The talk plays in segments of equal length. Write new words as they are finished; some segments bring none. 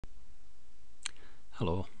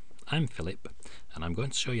Hello, I'm Philip and I'm going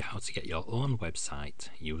to show you how to get your own website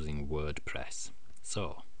using WordPress.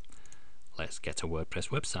 So let's get a WordPress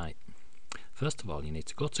website. First of all, you need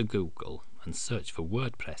to go to Google and search for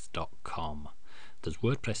wordpress.com. There's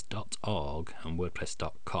wordpress.org and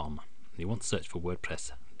wordpress.com. You want to search for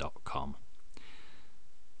wordpress.com.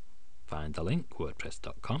 Find the link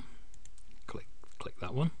wordpress.com, click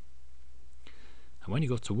that one, and when you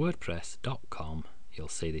go to wordpress.com you'll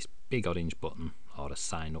see this big orange button or a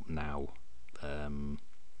sign up now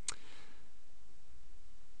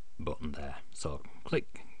button there. So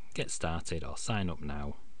click get started or sign up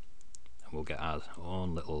now and we'll get our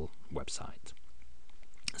own little website.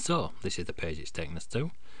 So this is the page it's taking us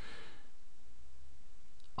to.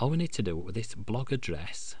 All we need to do with this blog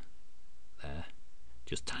address there,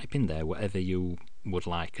 just type in there whatever you would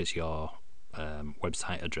like as your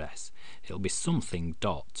website address. It'll be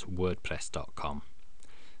something.wordpress.com.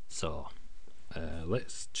 So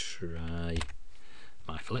let's try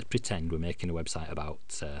let's pretend we're making a website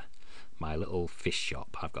about my little fish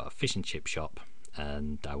shop. I've got a fish and chip shop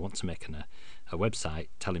and I want to make a website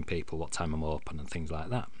telling people what time I'm open and things like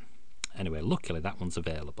that. Anyway, luckily that one's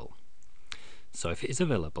available. So if it is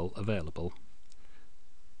available,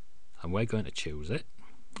 and we're going to choose it,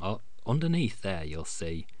 underneath there you'll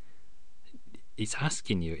see it's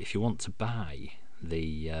asking you if you want to buy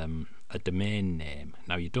the a domain name.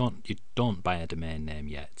 Now you don't buy a domain name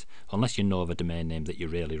yet unless you know of a domain name that you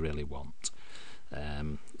really want.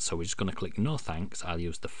 So we're just going to click no thanks. I'll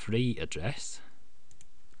use the free address,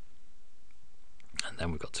 and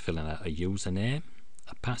then we've got to fill in a username,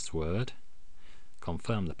 a password,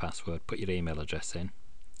 confirm the password, put your email address in,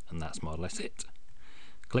 and that's more or less it.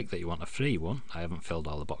 Click that you want a free one. I haven't filled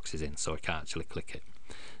all the boxes in so I can't actually click it,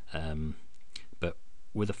 but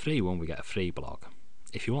with a free one we get a free blog.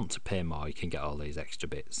 If you want to pay more you can get all these extra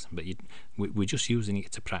bits, but we're just using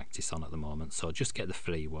it to practice on at the moment, so just get the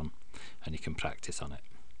free one and you can practice on it.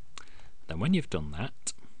 Then when you've done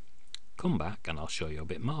that, come back and I'll show you a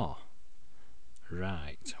bit more.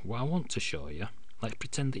 Right, what I want to show you, let's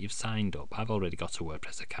pretend that you've signed up. I've already got a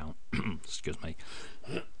WordPress account. Excuse me.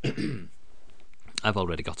 I've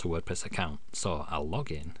already got a WordPress account, so I'll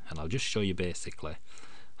log in and I'll just show you basically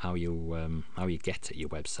how you get at your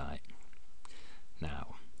website.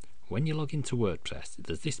 Now, when you log into WordPress,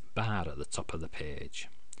 there's this bar at the top of the page,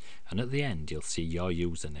 and at the end you'll see your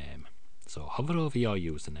username. So hover over your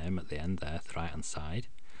username at the end there, the right hand side,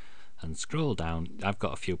 and scroll down. I've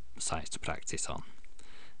got a few sites to practice on.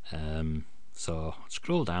 So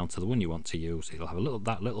scroll down to the one you want to use. It'll have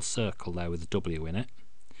that little circle there with a W in it.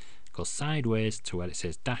 Go sideways to where it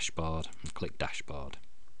says dashboard and click dashboard.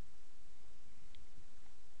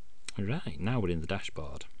 Right, now we're in the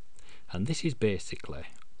dashboard, and this is basically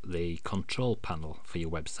the control panel for your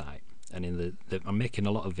website. And in I'm making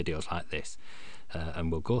a lot of videos like this, and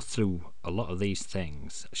we'll go through a lot of these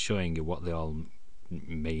things, showing you what they all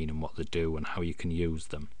mean and what they do and how you can use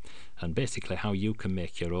them, and basically how you can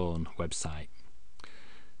make your own website.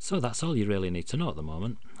 So that's all you really need to know at the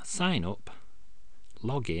moment. Sign up,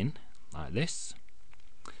 log in like this,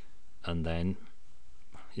 and then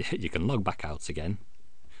you can log back out again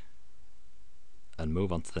and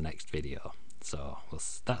move on to the next video. So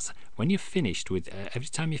that's when you've finished with every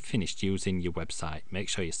time you've finished using your website, make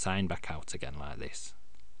sure you sign back out again like this.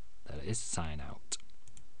 There it is, sign out.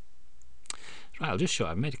 Right, I'll just show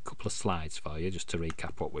I've made a couple of slides for you just to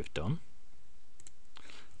recap what we've done.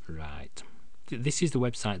 Right, this is the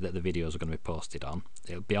website that the videos are going to be posted on.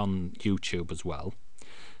 It'll be on YouTube as well.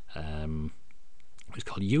 It's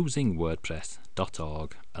called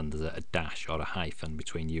usingwordpress.org, and there's a dash or a hyphen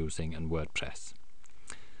between using and WordPress.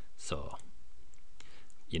 So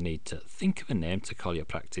you need to think of a name to call your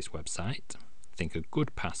practice website, think of a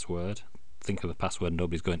good password, think of a password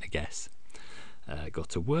nobody's going to guess. Go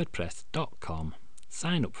to wordpress.com,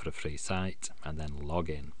 sign up for a free site, and then log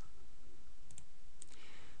in.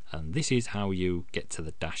 And this is how you get to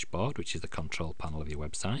the dashboard, which is the control panel of your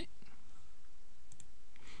website.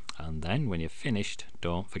 And then when you've finished,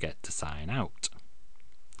 don't forget to sign out.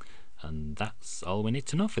 And that's all we need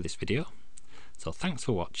to know for this video. So thanks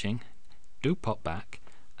for watching. Do pop back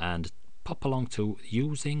and pop along to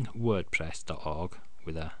usingwordpress.org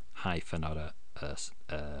with a hyphen or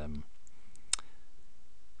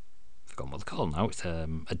forgotten what they're called now. It's a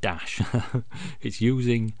dash. It's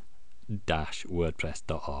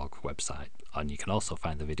using-wordpress.org website, and you can also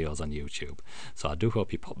find the videos on YouTube. So I do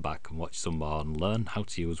hope you pop back and watch some more and learn how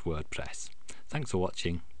to use WordPress. Thanks for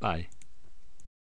watching. Bye.